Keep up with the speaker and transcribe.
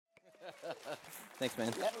Thanks,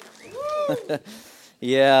 man.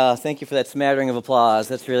 Yeah, thank you for that smattering of applause.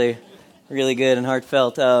 That's really, really good and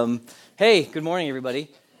heartfelt. Hey, good morning, everybody.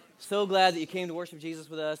 So glad that you came to worship Jesus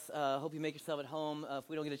with us. Hope you make yourself at home. If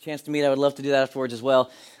we don't get a chance to meet, I would love to do that afterwards as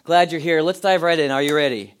well. Glad you're here. Let's dive right in. Are you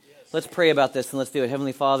ready? Yes. Let's pray about this and let's do it.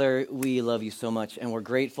 Heavenly Father, we love you so much, and we're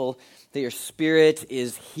grateful that your Spirit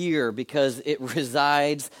is here because it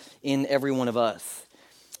resides in every one of us.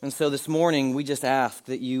 And so this morning, we just ask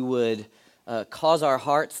that you would cause our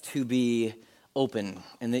hearts to be open,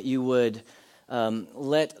 and that you would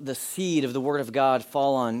let the seed of the Word of God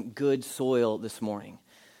fall on good soil this morning.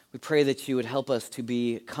 We pray that you would help us to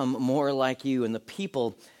become more like you and the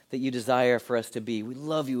people that you desire for us to be. We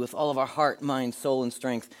love you with all of our heart, mind, soul, and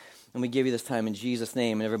strength, and we give you this time in Jesus'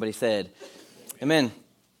 name. And everybody said, Amen.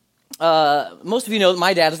 Most of you know that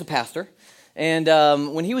my dad is a pastor, and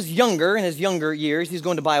when he was younger, in his younger years, he's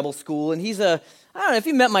going to Bible school, and I don't know if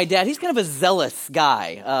you met my dad, he's kind of a zealous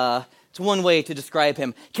guy. It's one way to describe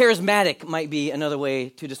him. Charismatic might be another way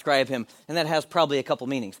to describe him, and that has probably a couple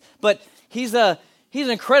meanings. But he's an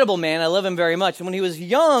incredible man. I love him very much. And when he was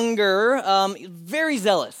younger, very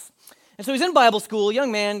zealous. And so he's in Bible school,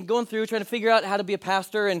 young man, going through, trying to figure out how to be a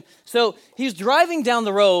pastor. And so he's driving down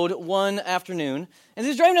the road one afternoon, and as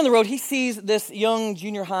he's driving down the road, he sees this young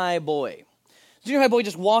junior high boy. Junior high boy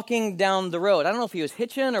just walking down the road. I don't know if he was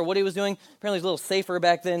hitching or what he was doing. Apparently he's a little safer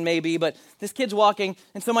back then, maybe, but this kid's walking,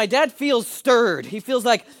 and so my dad feels stirred. He feels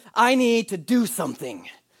like, I need to do something.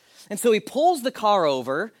 And so he pulls the car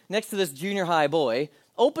over next to this junior high boy,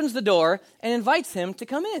 opens the door, and invites him to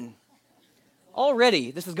come in. Already,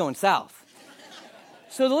 this is going south.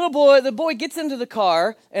 So the boy gets into the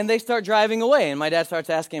car, and they start driving away, and my dad starts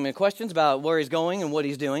asking him questions about where he's going and what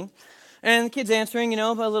he's doing. And the kid's answering,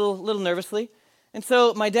 a little nervously. And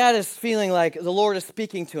so my dad is feeling like the Lord is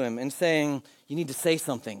speaking to him and saying, you need to say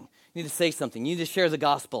something. You need to say something. You need to share the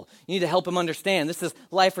gospel. You need to help him understand. This is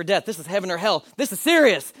life or death. This is heaven or hell. This is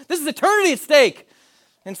serious. This is eternity at stake.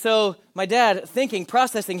 And so my dad, thinking,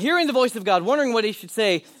 processing, hearing the voice of God, wondering what he should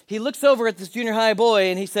say, he looks over at this junior high boy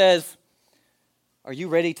and he says, are you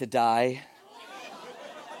ready to die?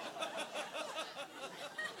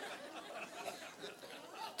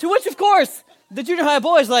 To which, of course, the junior high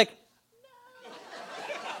boy is like,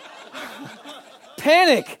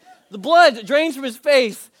 panic. The blood drains from his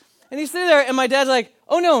face. And he's sitting there, and my dad's like,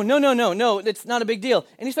 oh, no, it's not a big deal.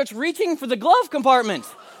 And he starts reaching for the glove compartment.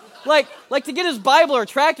 Like to get his Bible or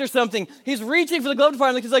tract or something. He's reaching for the glove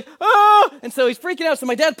compartment. He's like, ah! And so he's freaking out. So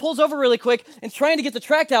my dad pulls over really quick and trying to get the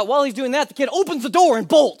tract out. While he's doing that, the kid opens the door and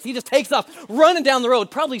bolts. He just takes off, running down the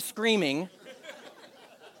road, probably screaming.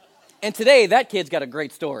 And today, that kid's got a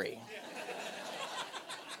great story.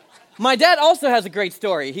 My dad also has a great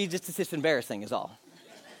story. It's just embarrassing is all.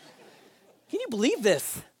 Can you believe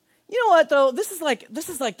this? You know what, though?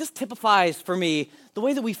 This typifies for me the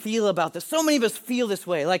way that we feel about this. So many of us feel this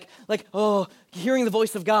way, like, hearing the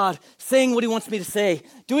voice of God, saying what he wants me to say,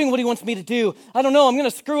 doing what he wants me to do. I don't know, I'm going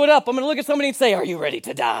to screw it up. I'm going to look at somebody and say, are you ready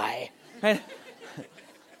to die? Right?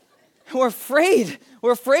 We're afraid.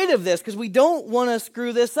 We're afraid of this because we don't want to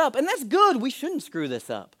screw this up. And that's good. We shouldn't screw this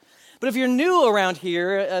up. But if you're new around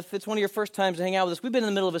here, if it's one of your first times to hang out with us, we've been in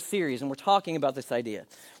the middle of a series, and we're talking about this idea.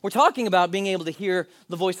 We're talking about being able to hear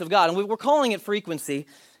the voice of God, and we're calling it frequency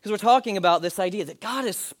because we're talking about this idea that God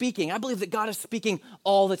is speaking. I believe that God is speaking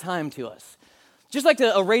all the time to us. Just like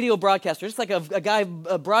a radio broadcaster, just like a guy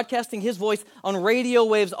broadcasting his voice on radio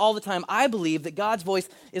waves all the time, I believe that God's voice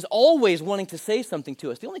is always wanting to say something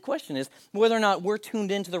to us. The only question is whether or not we're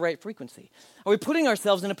tuned into the right frequency. Are we putting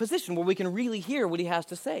ourselves in a position where we can really hear what he has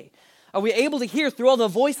to say? Are we able to hear through all the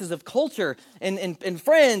voices of culture and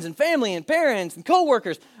friends and family and parents and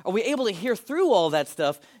coworkers? Are we able to hear through all that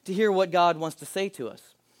stuff to hear what God wants to say to us?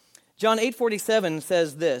 John 8:47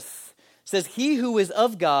 says this, says, he who is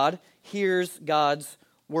of God hears God's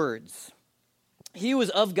words. He who is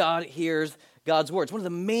of God hears God's words. One of the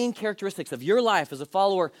main characteristics of your life as a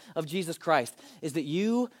follower of Jesus Christ is that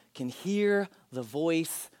you can hear the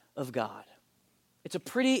voice of God. It's a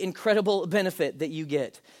pretty incredible benefit that you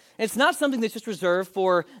get. And it's not something that's just reserved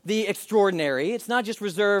for the extraordinary. It's not just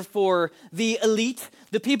reserved for the elite,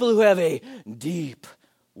 the people who have a deep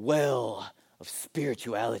well of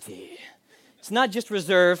spirituality. It's not just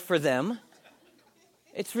reserved for them.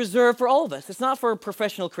 It's reserved for all of us. It's not for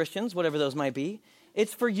professional Christians, whatever those might be.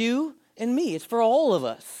 It's for you and me. It's for all of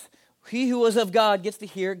us. He who is of God gets to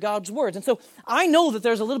hear God's words. And so I know that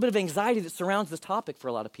there's a little bit of anxiety that surrounds this topic for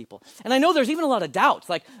a lot of people. And I know there's even a lot of doubts,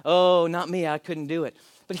 like, oh, not me, I couldn't do it.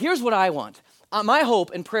 But here's what I want. My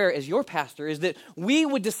hope and prayer as your pastor is that we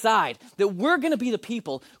would decide that we're going to be the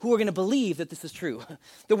people who are going to believe that this is true.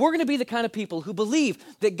 That we're going to be the kind of people who believe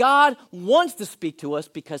that God wants to speak to us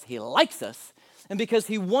because he likes us and because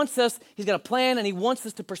he wants us, he's got a plan and he wants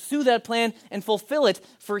us to pursue that plan and fulfill it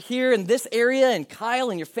for here in this area and Kyle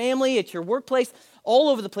and your family, at your workplace, all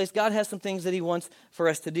over the place. God has some things that he wants for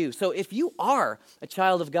us to do. So if you are a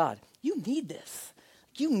child of God, you need this.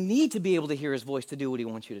 You need to be able to hear his voice to do what he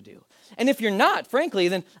wants you to do. And if you're not, frankly,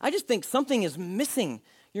 then I just think something is missing.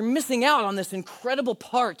 You're missing out on this incredible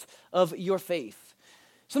part of your faith.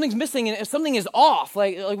 Something's missing and something is off.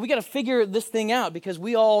 Like we got to figure this thing out because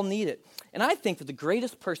we all need it. And I think that the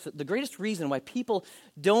greatest reason why people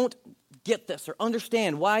don't get this or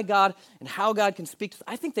understand why God and how God can speak to us,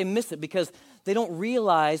 I think they miss it because they don't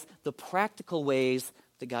realize the practical ways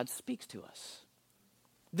that God speaks to us.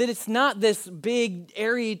 That it's not this big,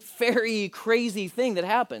 airy, fairy, crazy thing that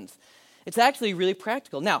happens. It's actually really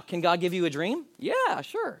practical. Now, can God give you a dream? Yeah,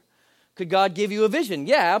 sure. Could God give you a vision?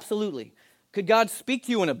 Yeah, absolutely. Could God speak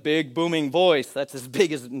to you in a big, booming voice? That's as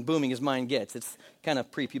big as and booming as mine gets. It's kind of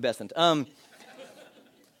prepubescent.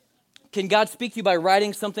 Can God speak to you by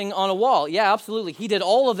writing something on a wall? Yeah, absolutely. He did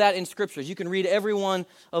all of that in scriptures. You can read every one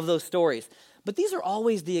of those stories. But these are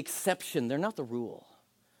always the exception. They're not the rule.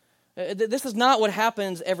 This is not what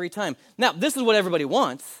happens every time. Now, this is what everybody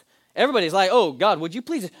wants. Everybody's like, oh, God, would you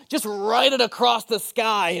please just write it across the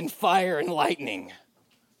sky in fire and lightning?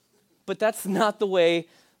 But that's not the way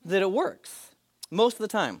that it works most of the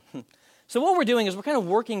time. So what we're doing is we're kind of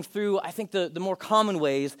working through, I think, the more common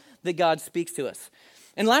ways that God speaks to us.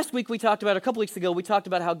 And last week a couple weeks ago, we talked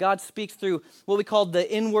about how God speaks through what we called the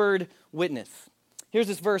inward witness. Here's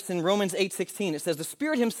this verse in Romans 8:16. It says, the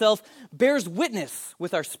Spirit himself bears witness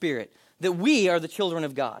with our spirit that we are the children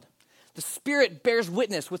of God. The Spirit bears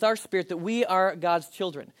witness with our spirit that we are God's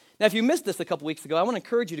children. Now, if you missed this a couple weeks ago, I want to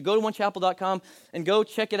encourage you to go to onechapel.com and go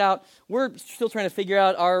check it out. We're still trying to figure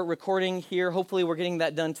out our recording here. Hopefully, we're getting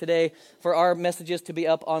that done today for our messages to be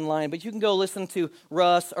up online. But you can go listen to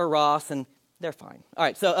Russ or Ross, and they're fine. All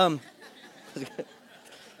right, so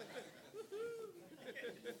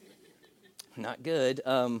not good.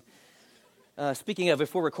 Speaking of,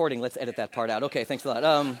 if we're recording, let's edit that part out. Okay, thanks a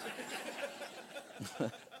lot.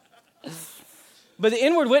 But the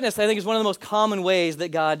inward witness, I think, is one of the most common ways that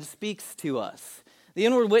God speaks to us. The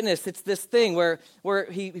inward witness, it's this thing where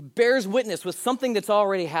he bears witness with something that's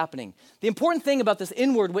already happening. The important thing about this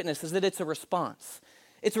inward witness is that it's a response.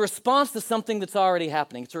 It's a response to something that's already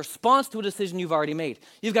happening. It's a response to a decision you've already made.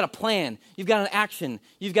 You've got a plan. You've got an action.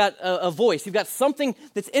 You've got a voice. You've got something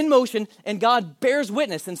that's in motion, and God bears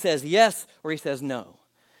witness and says yes, or he says no.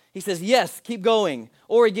 He says, yes, keep going.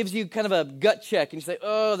 Or he gives you kind of a gut check, and you say,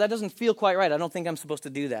 oh, that doesn't feel quite right. I don't think I'm supposed to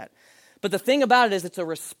do that. But the thing about it is it's a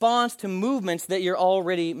response to movements that you're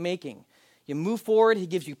already making. You move forward, he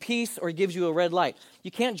gives you peace, or he gives you a red light.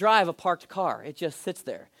 You can't drive a parked car. It just sits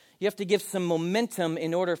there. You have to give some momentum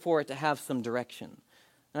in order for it to have some direction.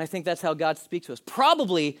 And I think that's how God speaks to us,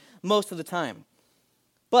 probably most of the time.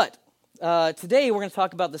 But today we're going to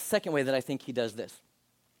talk about the second way that I think he does this.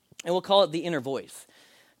 And we'll call it the inner voice.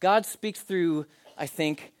 God speaks through, I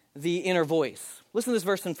think, the inner voice. Listen to this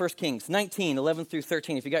verse in 1 Kings 19, 11 through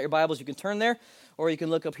 13. If you got your Bibles, you can turn there, or you can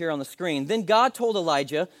look up here on the screen. Then God told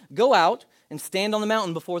Elijah, go out and stand on the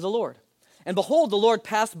mountain before the Lord. And behold, the Lord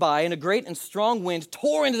passed by, and a great and strong wind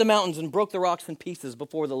tore into the mountains and broke the rocks in pieces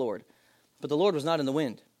before the Lord. But the Lord was not in the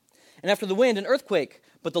wind. And after the wind, an earthquake,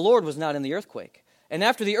 but the Lord was not in the earthquake. And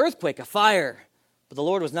after the earthquake, a fire, but the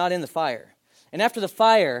Lord was not in the fire. And after the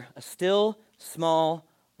fire, a still, small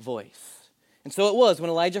voice. And so it was, when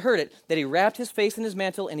Elijah heard it, that he wrapped his face in his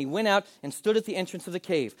mantle, and he went out and stood at the entrance of the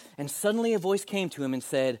cave. And suddenly a voice came to him and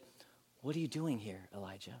said, what are you doing here,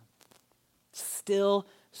 Elijah? Still,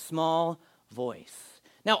 small voice.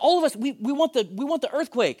 Now, all of us, we want the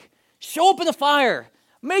earthquake. Show up in the fire.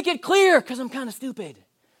 Make it clear, because I'm kind of stupid.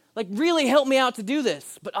 Like, really help me out to do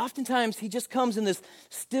this. But oftentimes, he just comes in this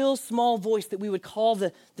still, small voice that we would call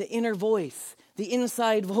the inner voice, the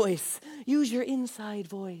inside voice. Use your inside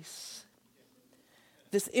voice.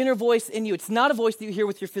 This inner voice in you. It's not a voice that you hear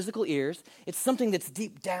with your physical ears. It's something that's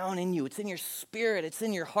deep down in you. It's in your spirit. It's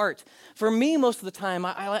in your heart. For me, most of the time,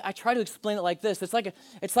 I try to explain it like this. It's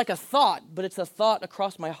like a thought, but it's a thought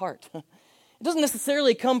across my heart. It doesn't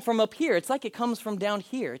necessarily come from up here. It's like it comes from down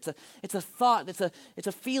here. It's a thought. It's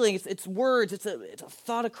a feeling. It's words. It's a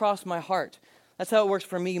thought across my heart. That's how it works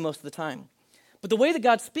for me most of the time. But the way that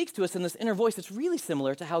God speaks to us in this inner voice, it's really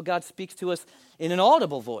similar to how God speaks to us in an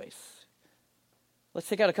audible voice. Let's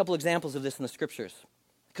check out a couple examples of this in the scriptures.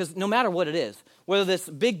 Because no matter what it is, whether this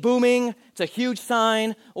big booming, it's a huge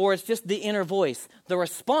sign, or it's just the inner voice, the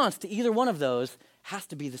response to either one of those has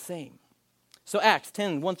to be the same. So Acts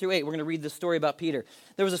 10, 1 through 8, we're going to read this story about Peter.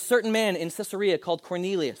 There was a certain man in Caesarea called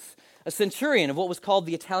Cornelius, a centurion of what was called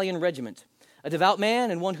the Italian regiment, a devout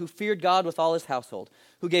man and one who feared God with all his household,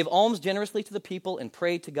 who gave alms generously to the people and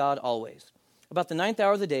prayed to God always. About the 9th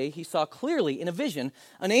hour of the day, he saw clearly in a vision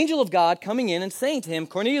an angel of God coming in and saying to him,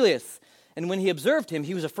 Cornelius. And when he observed him,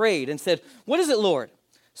 he was afraid and said, What is it, Lord?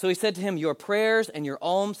 So he said to him, Your prayers and your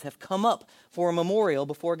alms have come up for a memorial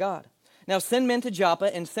before God. Now send men to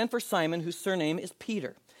Joppa and send for Simon, whose surname is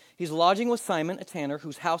Peter. He's lodging with Simon, a tanner,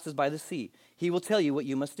 whose house is by the sea. He will tell you what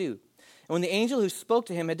you must do. And when the angel who spoke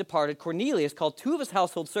to him had departed, Cornelius called 2 of his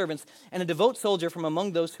household servants and a devout soldier from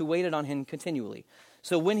among those who waited on him continually.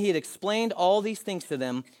 So when he had explained all these things to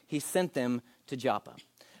them, he sent them to Joppa.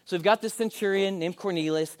 So we've got this centurion named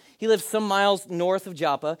Cornelius. He lives some miles north of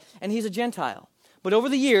Joppa, and he's a Gentile. But over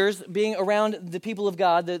the years, being around the people of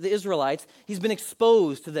God, the Israelites, he's been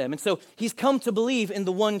exposed to them. And so he's come to believe in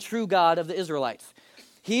the one true God of the Israelites.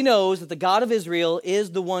 He knows that the God of Israel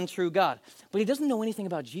is the one true God. But he doesn't know anything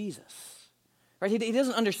about Jesus. Right? He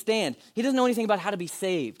doesn't understand. He doesn't know anything about how to be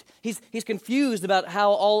saved. He's confused about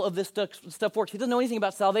how all of this stuff works. He doesn't know anything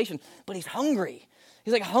about salvation, but he's hungry.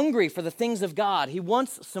 He's like hungry for the things of God. He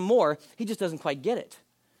wants some more. He just doesn't quite get it.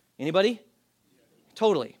 Anybody?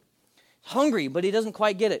 Totally. Hungry, but he doesn't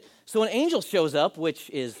quite get it. So an angel shows up, which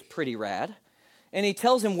is pretty rad, and he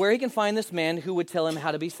tells him where he can find this man who would tell him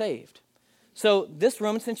how to be saved. So this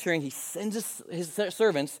Roman centurion, he sends his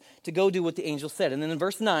servants to go do what the angel said. And then in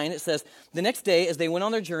verse 9, it says, The next day, as they went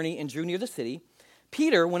on their journey and drew near the city,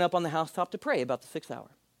 Peter went up on the housetop to pray about the 6th hour.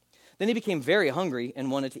 Then he became very hungry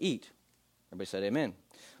and wanted to eat. Everybody said amen.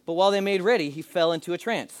 But while they made ready, he fell into a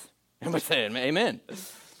trance. Everybody said amen.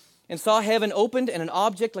 And saw heaven opened and an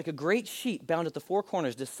object like a great sheet bound at the 4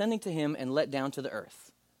 corners descending to him and let down to the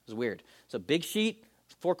earth. It was weird. It's a big sheet,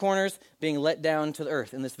 4 corners, being let down to the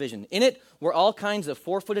earth in this vision. In it were all kinds of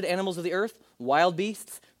 4-footed animals of the earth, wild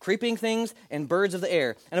beasts, creeping things, and birds of the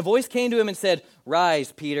air. And a voice came to him and said,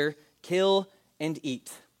 Rise, Peter, kill and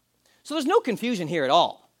eat. So there's no confusion here at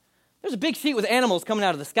all. There's a big sheet with animals coming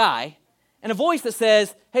out of the sky, and a voice that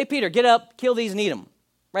says, Hey, Peter, get up, kill these and eat them.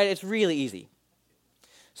 Right? It's really easy.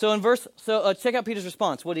 So check out Peter's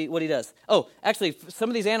response, what he does. Oh, actually, some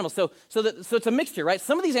of these animals, so it's a mixture, right?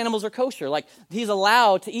 Some of these animals are kosher, like he's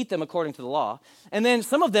allowed to eat them according to the law. And then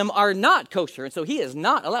some of them are not kosher, and so he is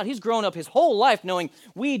not allowed. He's grown up his whole life knowing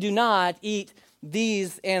we do not eat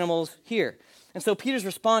these animals here. And so Peter's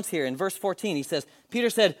response here in verse 14, he says, Peter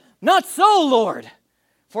said, Not so, Lord,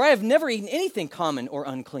 for I have never eaten anything common or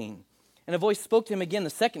unclean. And a voice spoke to him again the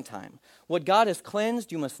second time. What God has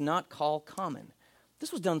cleansed, you must not call common.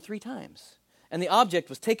 This was done 3 times. And the object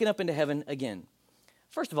was taken up into heaven again.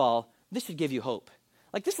 First of all, this should give you hope.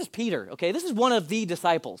 Like, this is Peter, okay? This is one of the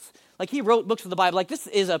disciples. Like, he wrote books of the Bible. Like, this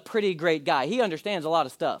is a pretty great guy. He understands a lot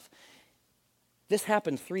of stuff. This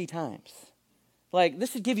happened 3 times. Like,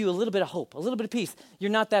 this should give you a little bit of hope, a little bit of peace. You're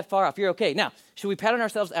not that far off. You're okay. Now, should we pattern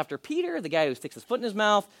ourselves after Peter, the guy who sticks his foot in his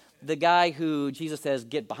mouth, the guy who Jesus says,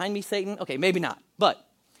 Get behind me, Satan? Okay, maybe not. But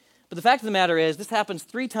the fact of the matter is, this happens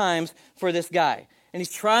 3 times for this guy. And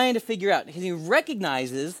he's trying to figure out, he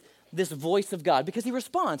recognizes this voice of God because he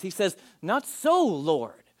responds. He says, Not so,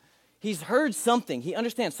 Lord. He's heard something. He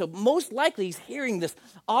understands. So most likely he's hearing this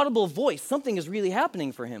audible voice. Something is really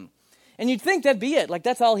happening for him. And you'd think that'd be it. Like,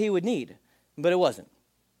 that's all he would need. But it wasn't.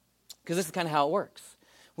 Because this is kind of how it works.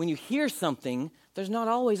 When you hear something, there's not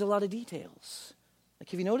always a lot of details. Like,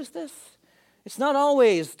 have you noticed this? It's not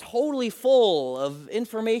always totally full of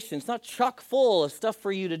information. It's not chock full of stuff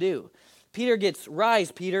for you to do. Peter gets, Rise,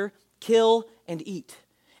 Peter, kill and eat.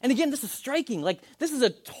 And again, this is striking. Like, this is a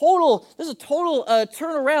total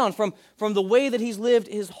turnaround from the way that he's lived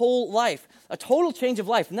his whole life. A total change of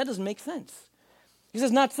life. And that doesn't make sense. He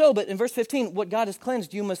says, Not so, but in verse 15, what God has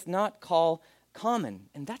cleansed, you must not call common.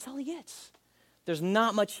 And that's all he gets. There's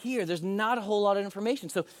not much here. There's not a whole lot of information.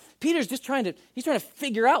 So Peter's just trying to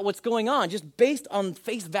figure out what's going on, just based on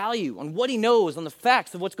face value, on what he knows, on the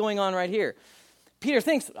facts of what's going on right here. Peter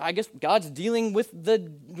thinks, I guess God's dealing with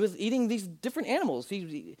eating these different animals.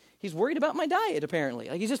 He's worried about my diet, apparently.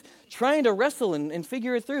 Like, he's just trying to wrestle and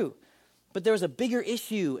figure it through. But there was a bigger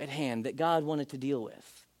issue at hand that God wanted to deal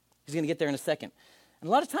with. He's going to get there in a second. And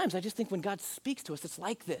a lot of times, I just think when God speaks to us, it's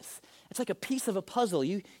like this. It's like a piece of a puzzle.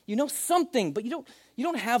 You know something, but you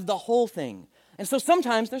don't have the whole thing. And so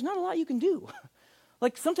sometimes there's not a lot you can do.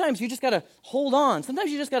 Like, sometimes you just got to hold on. Sometimes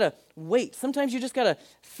you just got to wait. Sometimes you just got to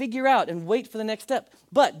figure out and wait for the next step.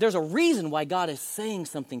 But there's a reason why God is saying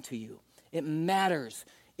something to you. It matters.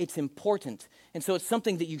 it's important. And so it's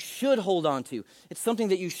something that you should hold on to. It's something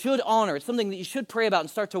that you should honor. It's something that you should pray about and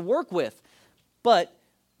start to work with, but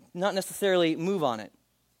not necessarily move on it.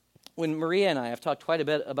 When Maria and I have talked quite a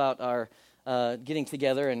bit about our getting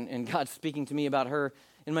together and God speaking to me about her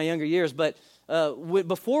in my younger years, but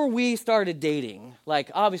before we started dating, like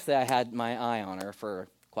obviously I had my eye on her for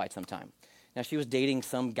quite some time. Now she was dating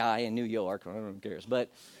some guy in New York, I don't know who cares, but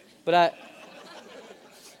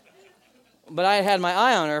I had my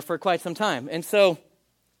eye on her for quite some time, and so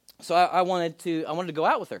I wanted to go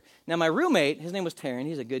out with her. Now my roommate, his name was Taryn.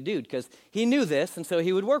 He's a good dude because he knew this, and so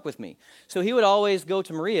he would work with me. So he would always go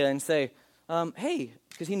to Maria and say, "Hey,"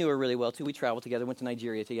 because he knew her really well too. We traveled together, went to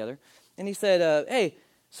Nigeria together, and he said, "Hey,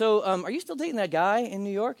 so are you still dating that guy in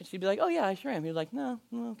New York?" And she'd be like, "Oh yeah, I sure am." He'd be like, "No,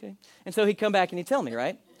 okay." And so he'd come back and he'd tell me,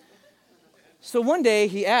 right? So one day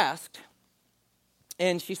he asked,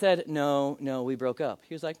 and she said, "No, we broke up."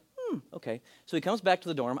 He was like, okay. So he comes back to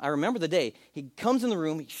the dorm. I remember the day. He comes in the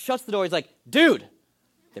room. He shuts the door. He's like, "Dude,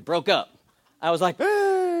 they broke up." I was like,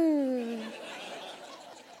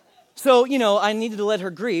 So, I needed to let her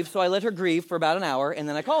grieve. So I let her grieve for about an hour, and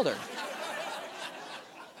then I called her.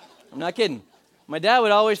 I'm not kidding. My dad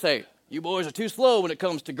would always say, "You boys are too slow when it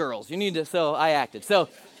comes to girls. You need to," so I acted. So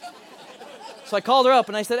I called her up,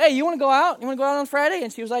 and I said, "Hey, you want to go out? You want to go out on Friday?"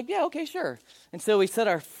 And she was like, "Yeah, okay, sure." And so we set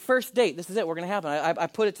our first date. This is it. We're going to happen. I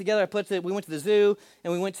put it together. We went to the zoo,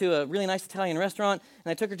 and we went to a really nice Italian restaurant, and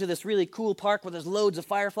I took her to this really cool park where there's loads of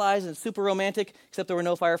fireflies, and it's super romantic, except there were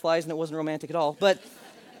no fireflies, and it wasn't romantic at all. But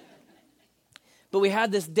we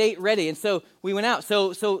had this date ready, and so we went out.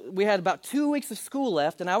 So we had about 2 weeks of school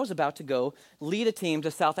left, and I was about to go lead a team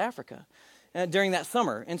to South Africa during that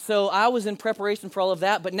summer. And so I was in preparation for all of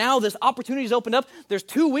that, but now this opportunity's opened up. There's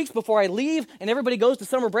 2 weeks before I leave, and everybody goes to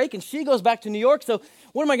summer break, and she goes back to New York. So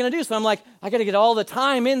what am I going to do? So I'm like, I got to get all the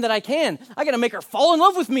time in that I can. I got to make her fall in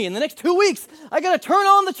love with me in the next 2 weeks. I got to turn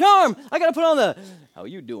on the charm. I got to put on the, "How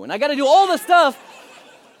you doing?" I got to do all the stuff,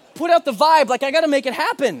 put out the vibe, like I got to make it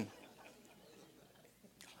happen.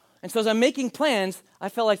 And so as I'm making plans, I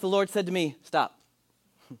felt like the Lord said to me, "Stop.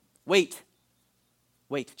 Wait,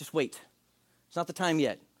 just wait. It's not the time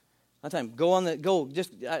yet. Not time.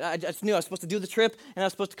 I just knew I was supposed to do the trip, and I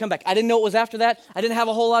was supposed to come back. I didn't know what was after that. I didn't have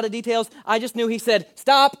a whole lot of details. I just knew he said,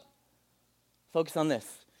 "Stop. Focus on this."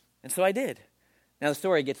 And so I did. Now the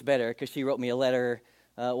story gets better because she wrote me a letter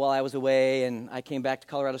while I was away, and I came back to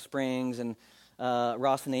Colorado Springs, and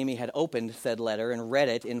Ross and Amy had opened said letter and read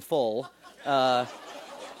it in full.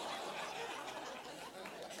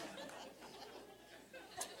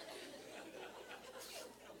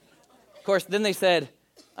 Of course, then they said,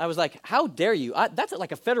 I was like, "How dare you? That's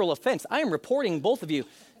like a federal offense. I am reporting both of you."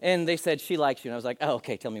 And they said, "She likes you." And I was like, "Oh,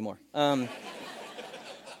 okay, tell me more."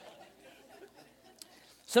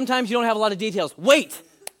 Sometimes you don't have a lot of details. Wait,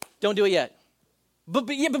 don't do it yet. But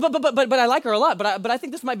I like her a lot. But I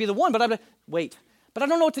think this might be the one. But I'm like, wait. But I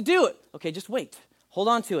don't know what to do. Okay, just wait. Hold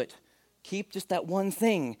on to it. Keep just that one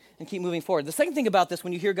thing and keep moving forward. The second thing about this,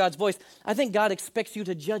 when you hear God's voice, I think God expects you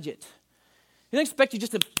to judge it. He doesn't expect you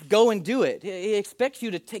just to go and do it. He expects you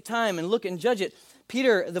to take time and look and judge it.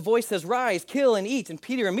 Peter, the voice says, "Rise, kill, and eat." And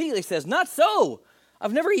Peter immediately says, "Not so.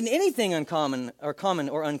 I've never eaten anything common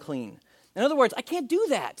or unclean." In other words, I can't do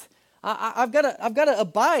that. I've got to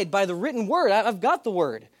abide by the written word. I've got the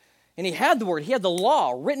word. And he had the word. He had the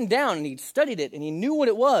law written down, and he'd studied it, and he knew what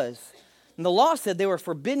it was. And the law said they were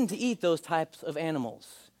forbidden to eat those types of animals.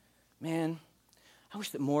 Man, I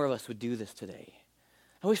wish that more of us would do this today.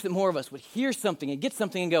 I wish that more of us would hear something and get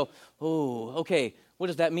something and go, "Oh, okay, what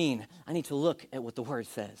does that mean? I need to look at what the word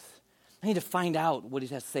says. I need to find out what he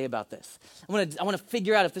has to say about this. I want to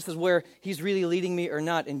figure out if this is where he's really leading me or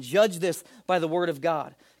not, and judge this by the word of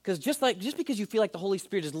God." Because just because you feel like the Holy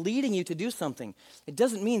Spirit is leading you to do something, it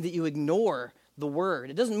doesn't mean that you ignore the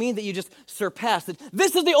word. It doesn't mean that you just surpass that.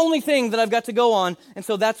 This is the only thing that I've got to go on, and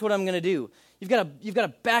so that's what I'm going to do. You've got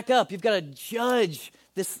to back up. You've got to judge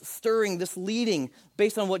this stirring, this leading,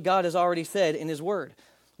 based on what God has already said in his word.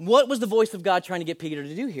 What was the voice of God trying to get Peter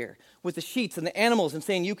to do here with the sheets and the animals and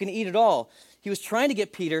saying, "You can eat it all"? He was trying to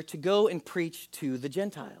get Peter to go and preach to the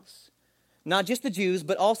Gentiles. Not just the Jews,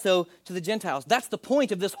 but also to the Gentiles. That's the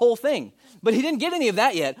point of this whole thing. But he didn't get any of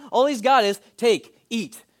that yet. All he's got is, take,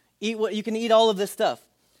 eat. Eat what you can eat all of this stuff.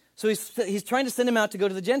 So he's trying to send him out to go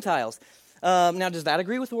to the Gentiles. Now, does that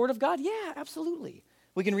agree with the word of God? Yeah, absolutely.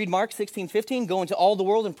 We can read Mark 16:15, "Go into all the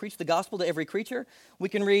world and preach the gospel to every creature." We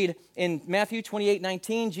can read in Matthew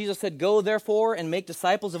 28:19, Jesus said, "Go therefore and make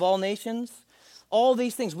disciples of all nations." All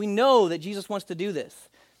these things, we know that Jesus wants to do this.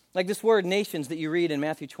 Like this word nations that you read in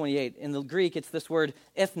Matthew 28. In the Greek, it's this word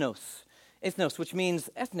ethnos. Ethnos, which means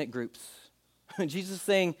ethnic groups. Jesus is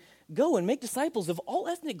saying, go and make disciples of all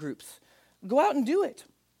ethnic groups. Go out and do it.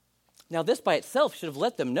 Now, this by itself should have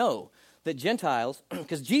let them know that Gentiles,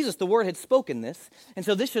 because Jesus, the Word, had spoken this, and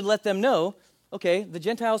so this should let them know, okay, the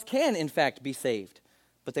Gentiles can, in fact, be saved.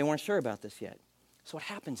 But they weren't sure about this yet. So what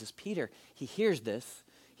happens is Peter, he hears this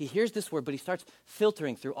word, but he starts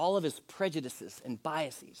filtering through all of his prejudices and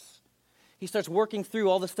biases. He starts working through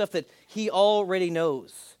all the stuff that he already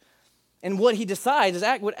knows. And what he decides is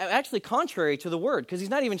actually contrary to the word, because he's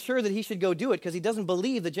not even sure that he should go do it, because he doesn't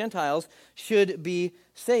believe the Gentiles should be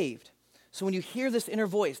saved. So when you hear this inner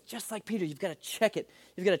voice, just like Peter, you've got to check it.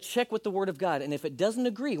 You've got to check with the word of God. And if it doesn't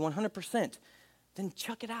agree 100%, then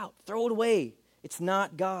chuck it out. Throw it away. It's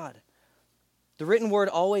not God. The written word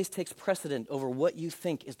always takes precedent over what you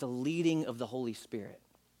think is the leading of the Holy Spirit.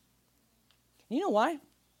 And you know why?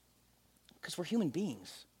 Because we're human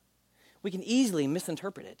beings. We can easily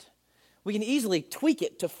misinterpret it. We can easily tweak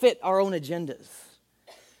it to fit our own agendas.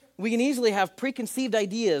 We can easily have preconceived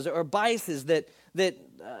ideas or biases that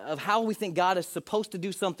of how we think God is supposed to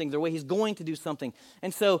do something, the way he's going to do something.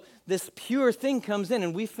 And so this pure thing comes in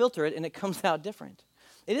and we filter it and it comes out different.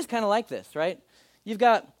 It is kind of like this, right? You've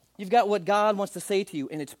got what God wants to say to you,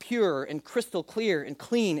 and it's pure and crystal clear and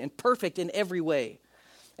clean and perfect in every way.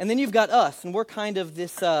 And then you've got us, and we're kind of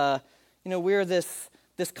this, we're this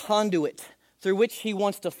conduit through which he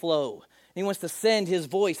wants to flow. And he wants to send his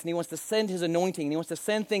voice, and he wants to send his anointing, and he wants to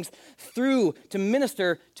send things through to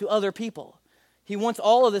minister to other people. He wants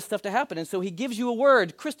all of this stuff to happen, and so he gives you a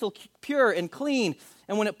word, crystal pure and clean,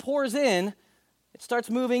 and when it pours in, it starts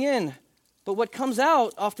moving in. But what comes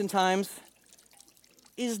out oftentimes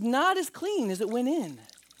is not as clean as it went in.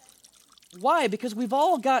 Why? Because we've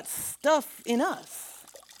all got stuff in us.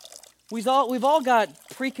 We've all got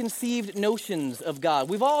preconceived notions of God.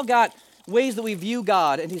 We've all got ways that we view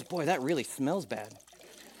God, and boy, that really smells bad.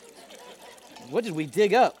 What did we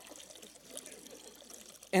dig up?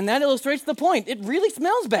 And that illustrates the point. It really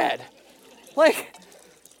smells bad. Like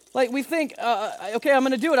we think, okay, I'm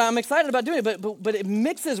going to do it. I'm excited about doing it, but it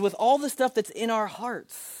mixes with all the stuff that's in our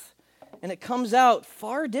hearts, and it comes out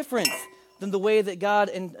far different than the way that God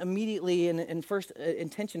immediately and first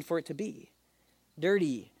intentioned for it to be.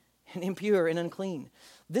 Dirty and impure and unclean.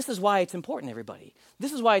 This is why it's important, everybody.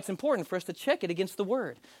 This is why it's important for us to check it against the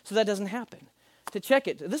Word, so that doesn't happen. To check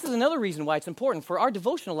it. This is another reason why it's important for our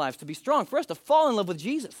devotional lives to be strong, for us to fall in love with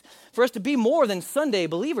Jesus, for us to be more than Sunday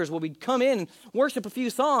believers where we come in and worship a few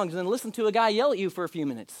songs and then listen to a guy yell at you for a few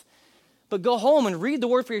minutes. But go home and read the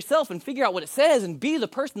Word for yourself and figure out what it says and be the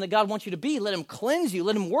person that God wants you to be. Let him cleanse you.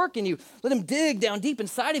 Let him work in you. Let him dig down deep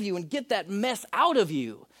inside of you and get that mess out of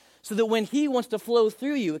you, so that when he wants to flow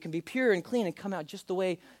through you, it can be pure and clean and come out just the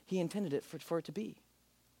way he intended it for it to be.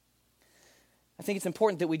 I think it's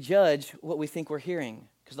important that we judge what we think we're hearing,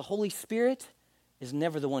 because the Holy Spirit is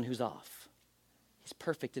never the one who's off. He's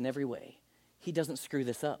perfect in every way. He doesn't screw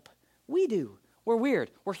this up. We do. We're weird.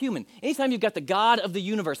 We're human. Anytime you've got the God of the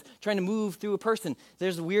universe trying to move through a person,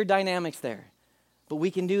 there's weird dynamics there. But we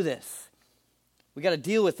can do this. We got to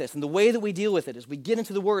deal with this. And the way that we deal with it is we get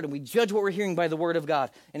into the Word and we judge what we're hearing by the Word of God,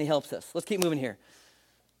 and he helps us. Let's keep moving here.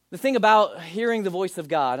 The thing about hearing the voice of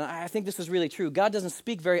God, and I think this is really true, God doesn't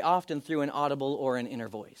speak very often through an audible or an inner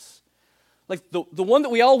voice. Like the one that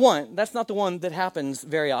we all want, that's not the one that happens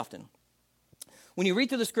very often. When you read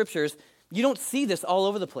through the Scriptures, you don't see this all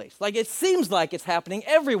over the place. Like it seems like it's happening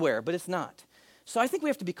everywhere, but it's not. So I think we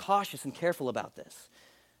have to be cautious and careful about this.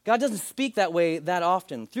 God doesn't speak that way that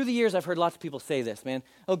often. Through the years, I've heard lots of people say this, man.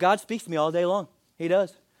 Oh, God speaks to me all day long. He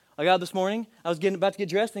does. I got up this morning, I was about to get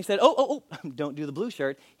dressed, and he said, oh, don't do the blue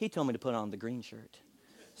shirt. He told me to put on the green shirt.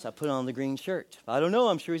 So I put on the green shirt. I don't know,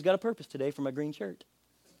 I'm sure he's got a purpose today for my green shirt.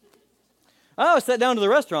 I sat down to the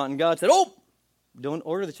restaurant, and God said, don't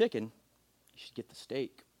order the chicken. You should get the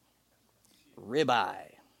steak.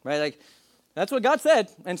 Ribeye. Right? Like, that's what God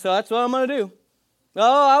said, and so that's what I'm going to do.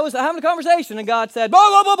 Oh, I was having a conversation, and God said,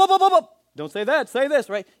 don't say that, say this,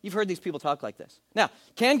 right? You've heard these people talk like this. Now,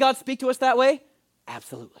 can God speak to us that way?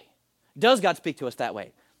 Absolutely. Does God speak to us that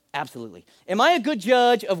way? Absolutely. Am I a good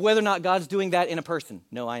judge of whether or not God's doing that in a person?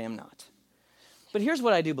 No, I am not. But here's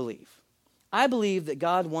what I do believe. I believe that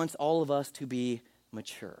God wants all of us to be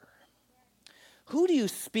mature. Who do you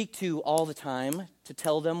speak to all the time to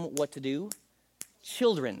tell them what to do?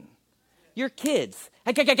 Children. Your kids.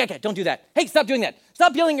 Hey, don't do that. Hey, stop doing that.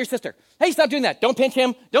 Stop yelling at your sister. Hey, stop doing that. Don't pinch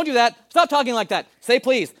him. Don't do that. Stop talking like that. Say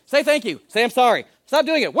please. Say thank you. Say I'm sorry. Stop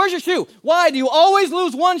doing it. Where's your shoe? Why do you always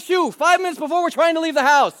lose one shoe 5 minutes before we're trying to leave the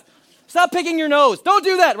house? Stop picking your nose. Don't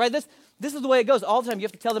do that, right? This is the way it goes all the time. You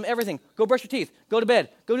have to tell them everything. Go brush your teeth. Go to bed.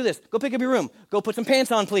 Go do this. Go pick up your room. Go put some pants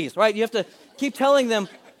on, please, right? You have to keep telling them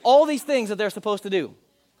All these things that they're supposed to do.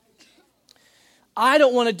 I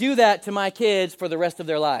don't want to do that to my kids for the rest of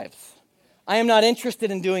their lives. I am not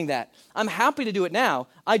interested in doing that. I'm happy to do it now.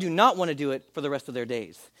 I do not want to do it for the rest of their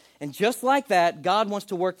days. And just like that, God wants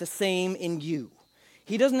to work the same in you.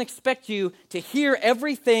 He doesn't expect you to hear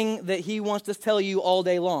everything that he wants to tell you all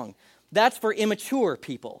day long. That's for immature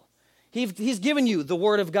people. He's given you the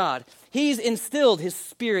Word of God. He's instilled His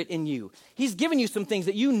Spirit in you. He's given you some things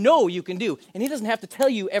that you know you can do, and He doesn't have to tell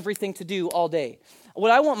you everything to do all day.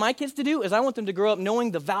 What I want my kids to do is I want them to grow up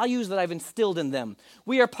knowing the values that I've instilled in them.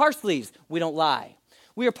 We are Parsleys. We don't lie.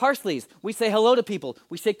 We are Parsleys. We say hello to people.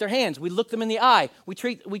 We shake their hands. We look them in the eye. We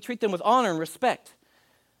treat them with honor and respect.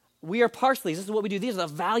 We are Parsleys. This is what we do. These are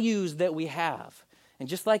the values that we have. And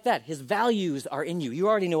just like that, His values are in you. You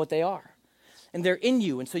already know what they are. And they're in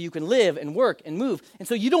you, and so you can live and work and move. And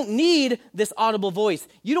so you don't need this audible voice.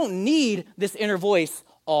 You don't need this inner voice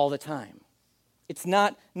all the time. It's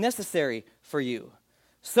not necessary for you.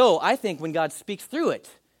 So I think when God speaks through it,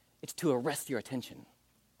 it's to arrest your attention.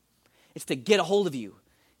 It's to get a hold of you.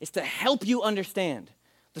 It's to help you understand.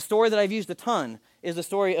 The story that I've used a ton is the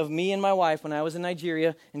story of me and my wife when I was in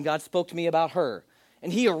Nigeria, and God spoke to me about her.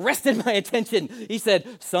 And He arrested my attention. He said,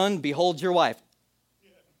 "Son, behold your wife."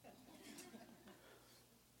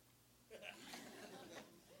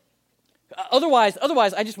 Otherwise,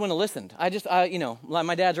 I just wouldn't have listened.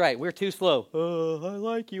 My dad's right. We're too slow. I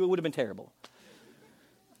like you. It would have been terrible.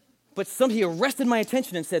 But He arrested my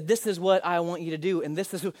attention and said, "This is what I want you to do, and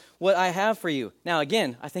this is what I have for you." Now,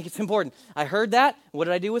 again, I think it's important. I heard that. What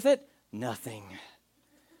did I do with it? Nothing.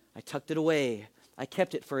 I tucked it away. I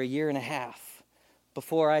kept it for 1.5 years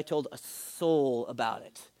before I told a soul about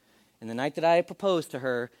it. And the night that I proposed to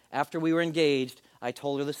her, after we were engaged, I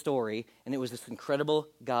told her the story, and it was this incredible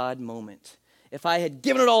God moment. If I had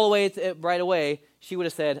given it all away right away, she would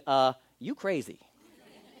have said, "You crazy."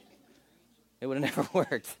 It would have never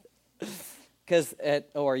worked. Because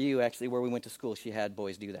at ORU, actually, where we went to school, she had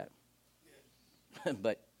boys do that.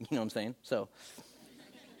 But you know what I'm saying? So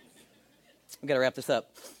we've got to wrap this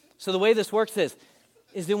up. So the way this works is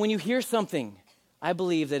that when you hear something, I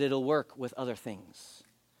believe that it'll work with other things.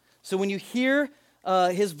 So when you hear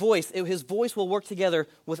His voice will work together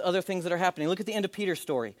with other things that are happening. Look at the end of Peter's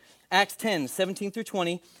story. Acts 10, 17 through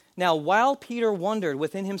 20. Now, while Peter wondered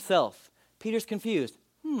within himself, Peter's confused.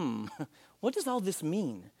 What does all this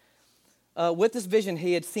mean? What this vision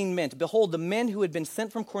he had seen meant. Behold, the men who had been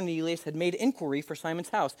sent from Cornelius had made inquiry for Simon's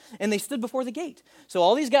house, and they stood before the gate. So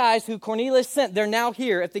all these guys who Cornelius sent, they're now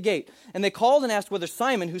here at the gate. And they called and asked whether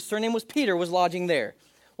Simon, whose surname was Peter, was lodging there.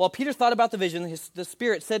 While Peter thought about the vision, the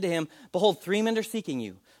Spirit said to him, "Behold, 3 men are seeking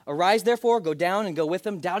you. Arise, therefore, go down and go with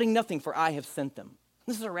them, doubting nothing, for I have sent them."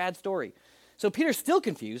 This is a rad story. So Peter's still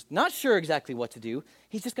confused, not sure exactly what to do.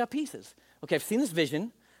 He's just got pieces. Okay, I've seen this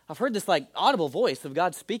vision. I've heard this audible voice of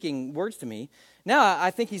God speaking words to me. Now I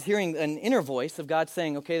think he's hearing an inner voice of God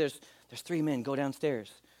saying, "Okay, there's 3 men, go downstairs."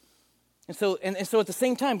 And so at the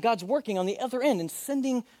same time, God's working on the other end and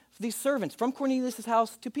sending these servants from Cornelius'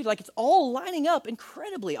 house to Peter. It's all lining up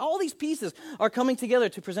incredibly. All these pieces are coming together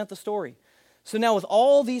to present the story. So now with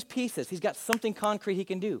all these pieces, he's got something concrete he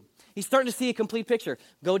can do. He's starting to see a complete picture.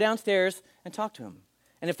 Go downstairs and talk to him.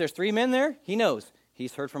 And if there's 3 men there, he knows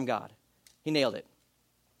he's heard from God. He nailed it.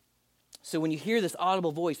 So when you hear this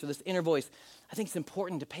audible voice or this inner voice, I think it's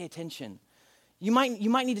important to pay attention. You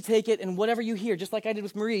might need to take it, and whatever you hear, just like I did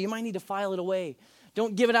with Maria, you might need to file it away.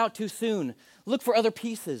 Don't give it out too soon. Look for other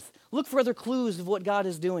pieces. Look for other clues of what God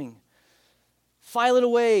is doing. File it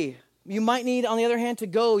away. You might need, on the other hand, to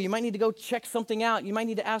go. You might need to go check something out. You might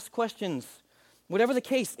need to ask questions. Whatever the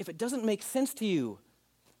case, if it doesn't make sense to you,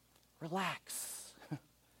 relax.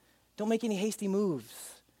 Don't make any hasty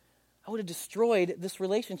moves. I would have destroyed this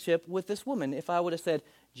relationship with this woman if I would have said,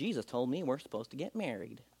 "Jesus told me we're supposed to get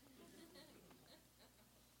married."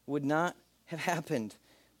 Would not have happened.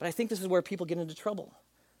 But I think this is where people get into trouble.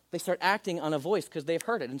 They start acting on a voice because they've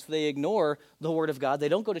heard it, and so they ignore the Word of God. They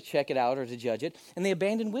don't go to check it out or to judge it, and they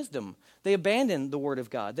abandon wisdom. They abandon the Word of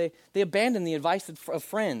God. They abandon the advice of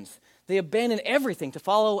friends. They abandon everything to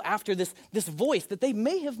follow after this voice that they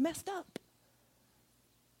may have messed up.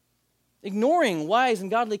 Ignoring wise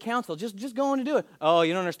and godly counsel, just going to do it. "Oh,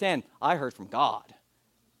 you don't understand. I heard from God."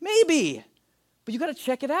 Maybe, but you've got to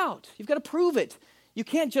check it out. You've got to prove it. You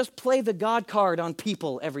can't just play the God card on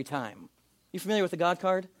people every time. You familiar with the God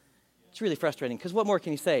card? It's really frustrating because what more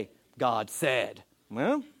can you say? God said.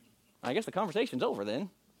 Well, I guess the conversation's over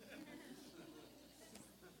then.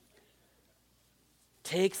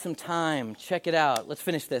 Take some time. Check it out. Let's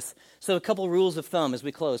finish this. So a couple rules of thumb as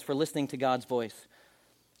we close for listening to God's voice.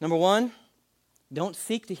 Number 1, don't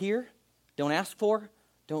seek to hear, don't ask for,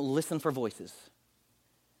 Don't listen for voices.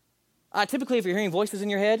 Typically, if you're hearing voices in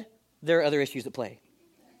your head, there are other issues at play.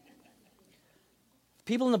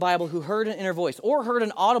 People in the Bible who heard an inner voice or heard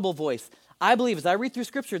an audible voice, I believe as I read through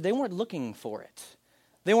Scripture, they weren't looking for it.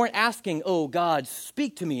 They weren't asking, oh, God,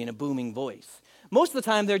 speak to me in a booming voice. Most of the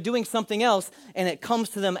time, they're doing something else, and it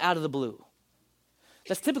comes to them out of the blue.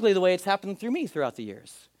 That's typically the way it's happened through me throughout the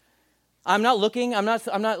years. I'm not looking, I'm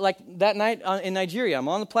not like that night in Nigeria. I'm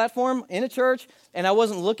on the platform in a church, and I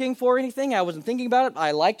wasn't looking for anything. I wasn't thinking about it.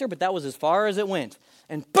 I liked her, but that was as far as it went.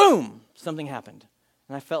 And boom, something happened.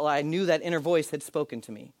 And I felt like I knew that inner voice had spoken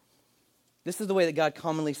to me. This is the way that God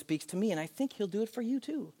commonly speaks to me, and I think he'll do it for you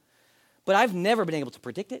too. But I've never been able to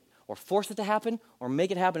predict it or force it to happen or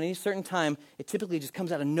make it happen at any certain time. It typically just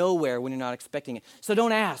comes out of nowhere when you're not expecting it. So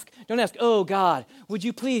don't ask. Don't ask, oh, God, would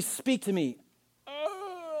you please speak to me?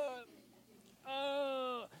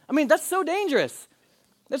 I mean, that's so dangerous.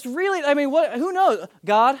 That's really, who knows?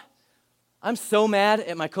 God, I'm so mad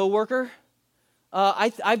at my coworker.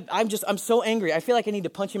 I'm so angry. I feel like I need to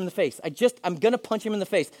punch him in the face. I'm going to punch him in the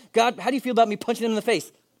face. God, how do you feel about me punching him in the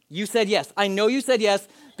face? You said yes. I know you said yes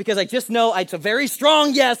because I just know it's a very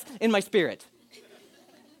strong yes in my spirit.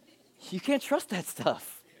 You can't trust that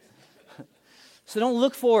stuff. So don't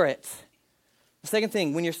look for it. The second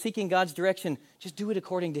thing, when you're seeking God's direction, just do it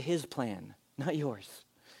according to his plan, not yours.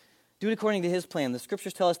 Do it according to his plan. The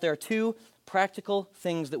scriptures tell us there are two practical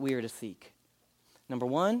things that we are to seek. Number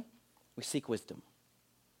one, we seek wisdom.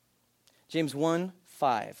 James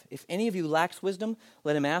 1:5. If any of you lacks wisdom,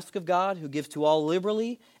 let him ask of God, who gives to all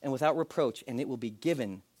liberally and without reproach, and it will be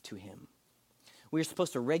given to him. We are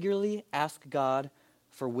supposed to regularly ask God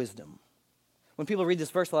for wisdom. When people read this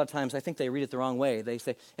verse a lot of times, I think they read it the wrong way. They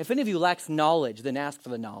say, if any of you lacks knowledge, then ask for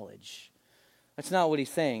the knowledge. That's not what he's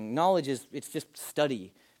saying. Knowledge it's just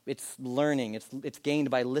study. It's learning. It's gained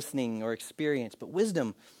by listening or experience. But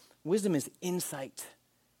wisdom is insight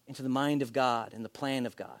into the mind of God and the plan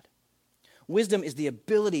of God. Wisdom is the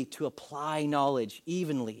ability to apply knowledge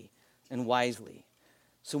evenly and wisely.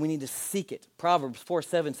 So we need to seek it. Proverbs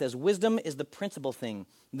 4:7 says, wisdom is the principal thing.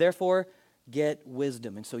 Therefore, get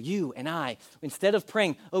wisdom. And so you and I, instead of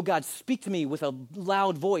praying, oh God, speak to me with a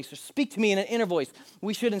loud voice or speak to me in an inner voice,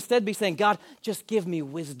 we should instead be saying, God, just give me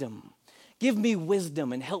wisdom. Give me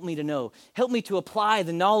wisdom and help me to know. Help me to apply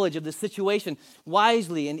the knowledge of the situation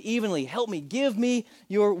wisely and evenly. Help me. Give me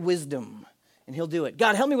your wisdom. And he'll do it.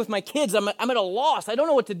 God, help me with my kids. I'm at a loss. I don't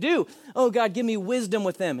know what to do. Oh, God, give me wisdom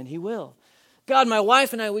with them. And he will. God, my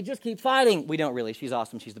wife and I, we just keep fighting. We don't really. She's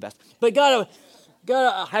awesome. She's the best. But God,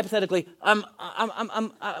 hypothetically, I'm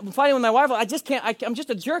fighting with my wife. I just can't. I'm just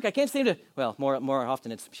a jerk. I can't seem to. Well, more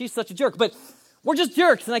often she's such a jerk. But we're just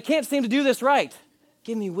jerks, and I can't seem to do this right.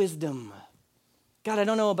 Give me wisdom. God, I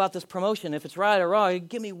don't know about this promotion, if it's right or wrong.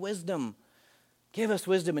 Give me wisdom. Give us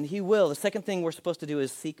wisdom, and he will. The second thing we're supposed to do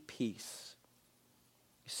is seek peace.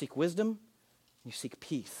 You seek wisdom, you seek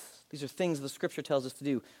peace. These are things the scripture tells us to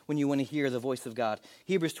do when you want to hear the voice of God.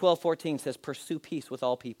 Hebrews 12:14 says, pursue peace with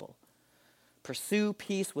all people. Pursue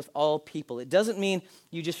peace with all people. It doesn't mean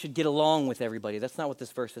you just should get along with everybody. That's not what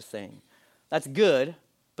this verse is saying. That's good,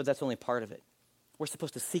 but that's only part of it. We're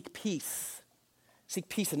supposed to seek peace. Seek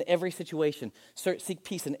peace in every situation. Seek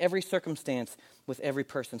peace in every circumstance with every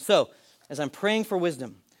person. So, as I'm praying for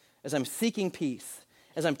wisdom, as I'm seeking peace,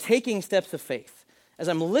 as I'm taking steps of faith, as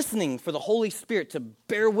I'm listening for the Holy Spirit to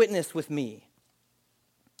bear witness with me,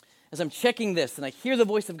 as I'm checking this and I hear the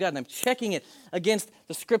voice of God and I'm checking it against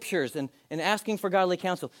the scriptures and asking for godly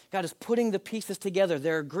counsel, God is putting the pieces together.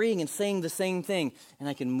 They're agreeing and saying the same thing, and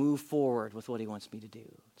I can move forward with what he wants me to do.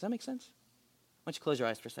 Does that make sense? Why don't you close your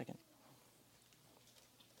eyes for a second?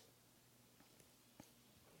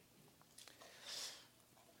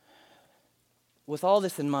 With all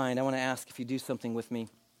this in mind, I want to ask if you do something with me.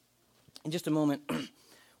 In just a moment,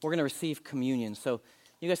 we're going to receive communion. So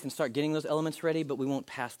you guys can start getting those elements ready, but we won't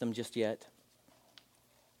pass them just yet.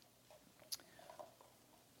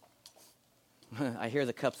 I hear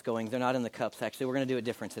the cups going. They're not in the cups, actually. We're going to do it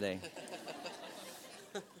different today.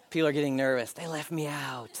 People are getting nervous. They left me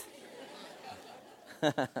out.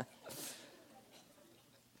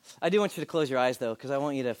 I do want you to close your eyes, though, because I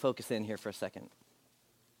want you to focus in here for a second.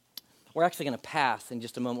 We're actually going to pass in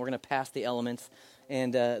just a moment. We're going to pass the elements,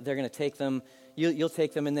 and they're going to take them. You'll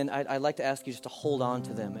take them, and then I'd like to ask you just to hold on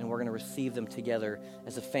to them, and we're going to receive them together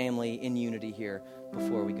as a family in unity here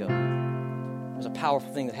before we go. There's a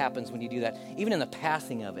powerful thing that happens when you do that. Even in the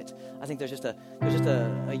passing of it, I think there's just a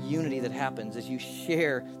unity that happens as you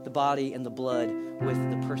share the body and the blood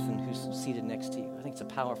with the person who's seated next to you. I think it's a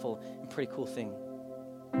powerful and pretty cool thing.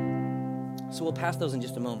 So we'll pass those in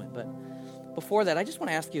just a moment, but before that, I just want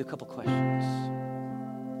to ask you a couple questions.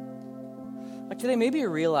 Like today, maybe you're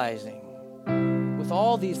realizing with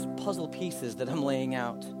all these puzzle pieces that I'm laying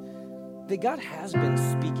out that God has been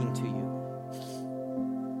speaking to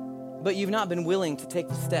you, but you've not been willing to take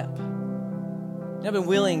the step. You've not been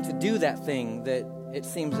willing to do that thing that it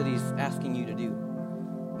seems that he's asking you to do.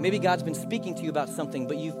 Maybe God's been speaking to you about something,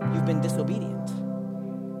 but you've been disobedient.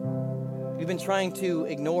 You've been trying to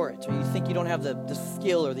ignore it, or you think you don't have the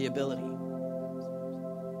skill or the ability.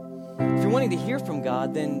 If you're wanting to hear from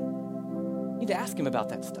God, then you need to ask him about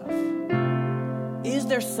that stuff. Is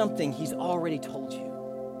there something he's already told you?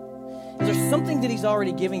 Is there something that he's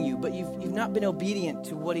already given you, but you've not been obedient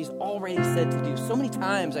to what he's already said to do? So many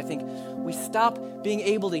times, I think, we stop being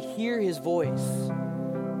able to hear his voice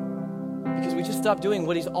because we just stop doing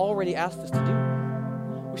what he's already asked us to do.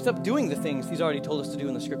 We stop doing the things he's already told us to do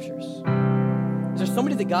in the scriptures. Is there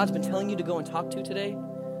somebody that God's been telling you to go and talk to today?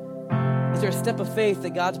 Is there a step of faith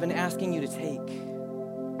that God's been asking you to take?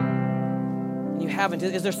 And you haven't.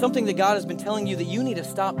 Is there something that God has been telling you that you need to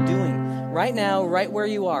stop doing right now, right where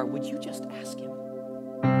you are? Would you just ask him?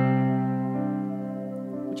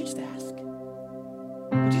 Would you just ask?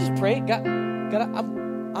 Would you just pray? God,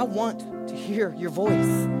 I want to hear your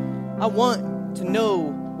voice. I want to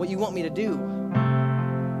know what you want me to do.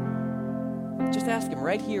 Just ask him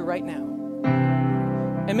right here, right now.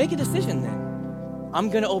 And make a decision then. I'm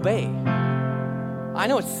going to obey. I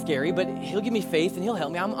know it's scary, but he'll give me faith and he'll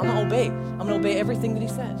help me. I'm going to obey. I'm going to obey everything that he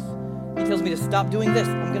says. He tells me to stop doing this.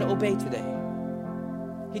 I'm going to obey today.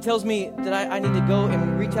 He tells me that I need to go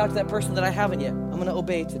and reach out to that person that I haven't yet. I'm going to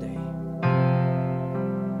obey today.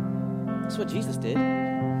 That's what Jesus did.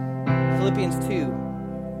 Philippians 2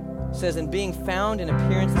 says, "And being found in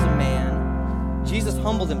appearance as a man, Jesus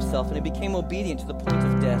humbled himself and he became obedient to the point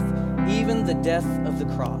of death, even the death of the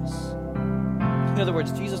cross." In other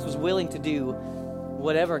words, Jesus was willing to do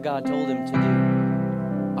whatever God told him to do.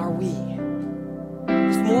 Are we?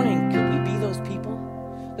 This morning, could we be those people?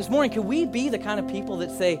 This morning, could we be the kind of people that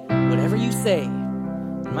say, whatever you say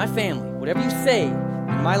in my family, whatever you say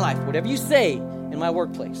in my life, whatever you say in my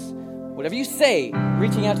workplace, whatever you say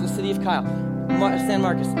reaching out to the city of Kyle, San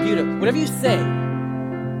Marcos, Buda, whatever you say,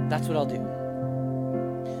 that's what I'll do.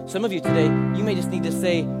 Some of you today, you may just need to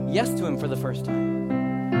say yes to him for the first time.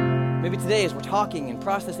 Maybe today as we're talking and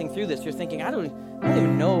processing through this, you're thinking, I don't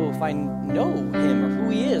even know if I know him or who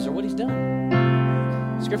he is or what he's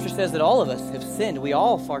done. Scripture says that all of us have sinned. We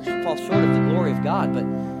all fall short of the glory of God, but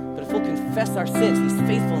if we'll confess our sins, he's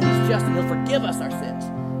faithful and he's just, and he'll forgive us our sins,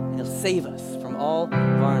 and he'll save us from all of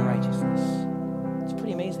our unrighteousness. It's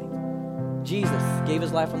pretty amazing. Jesus gave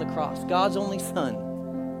his life on the cross, God's only son.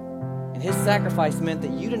 And his sacrifice meant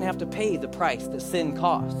that you didn't have to pay the price that sin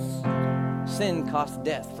costs. Sin costs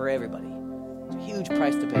death for everybody. It's a huge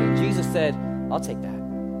price to pay. And Jesus said, I'll take that.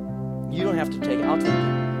 You don't have to take it. I'll take it.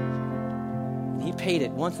 And he paid it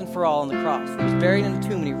once and for all on the cross. He was buried in a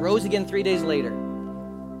tomb and he rose again 3 days later,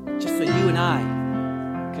 just so you and I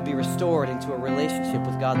could be restored into a relationship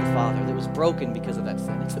with God the Father that was broken because of that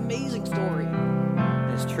sin. It's an amazing story.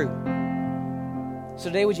 And it's true. So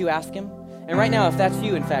today, would you ask him? And right now, if that's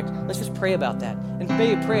you, in fact, let's just pray about that. And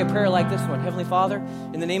maybe pray a prayer like this one. Heavenly Father,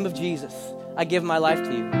 in the name of Jesus, I give my life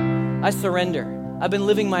to you. I surrender. I've been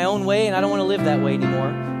living my own way, and I don't want to live that way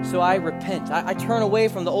anymore. So I repent. I turn away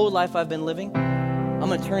from the old life I've been living. I'm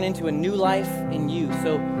going to turn into a new life in you.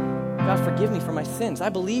 So, God, forgive me for my sins. I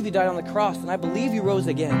believe you died on the cross, and I believe you rose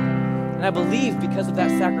again. And I believe because of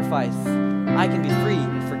that sacrifice, I can be free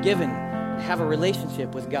and forgiven and have a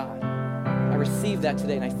relationship with God. I receive that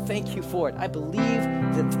today, and I thank you for it. I believe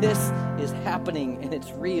that this is happening, and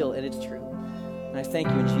it's real, and it's true. And I thank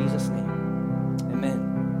you in Jesus' name. Amen.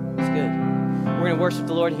 It's good. We're going to worship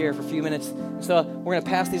the Lord here for a few minutes. So we're going to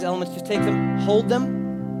pass these elements. Just take them, hold them,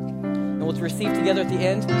 and we'll receive together at the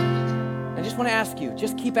end. I just want to ask you,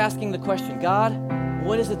 just keep asking the question, God,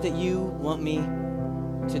 what is it that you want me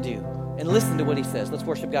to do? And listen to what he says. Let's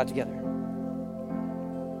worship God together.